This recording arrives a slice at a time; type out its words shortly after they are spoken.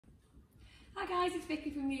Hi guys, it's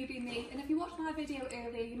Vicky from You Be Me, and if you watched my video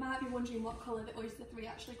earlier you might be wondering what colour the Oyster 3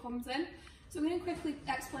 actually comes in. So I'm going to quickly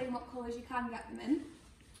explain what colours you can get them in.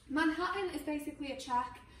 Manhattan is basically a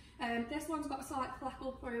check. This one's got a slight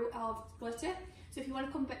fleckle through of glitter, so if you want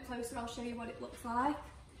to come a bit closer I'll show you what it looks like.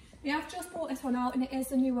 We have just brought this one out and it is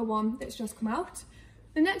the newer one that's just come out.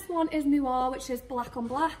 The next one is Noir, which is black on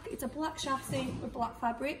black. It's a black chassis with black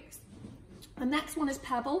fabrics. The next one is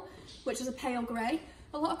Pebble, which is a pale grey.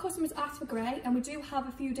 A lot of customers ask for grey, and we do have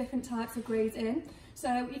a few different types of greys in.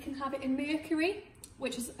 So you can have it in Mercury,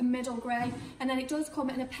 which is a middle grey, and then it does come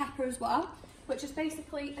in a pepper as well, which is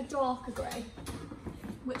basically a darker grey,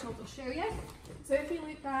 which I'll just show you. So if you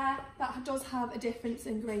look there, that does have a difference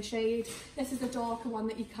in grey shade. This is the darker one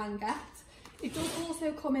that you can get. It does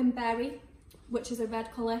also come in Berry, which is a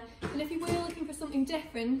red colour, and if you were looking for something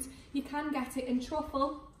different, you can get it in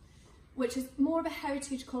Truffle, which is more of a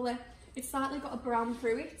heritage colour. It's slightly got a brown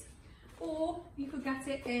through it, or you could get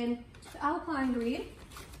it in the Alpine Green,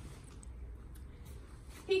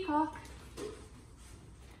 Peacock,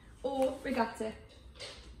 or Regatta.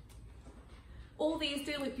 All these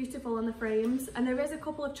do look beautiful on the frames, and there is a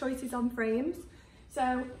couple of choices on frames.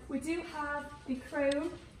 So we do have the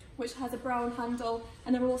Chrome, which has a brown handle,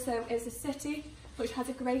 and there also is the City, which has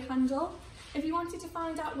a grey handle. If you wanted to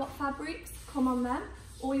find out what fabrics come on them,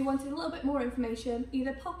 or you wanted a little bit more information,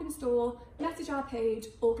 either pop in store, message our page,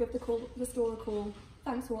 or give the store a call.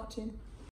 Thanks for watching.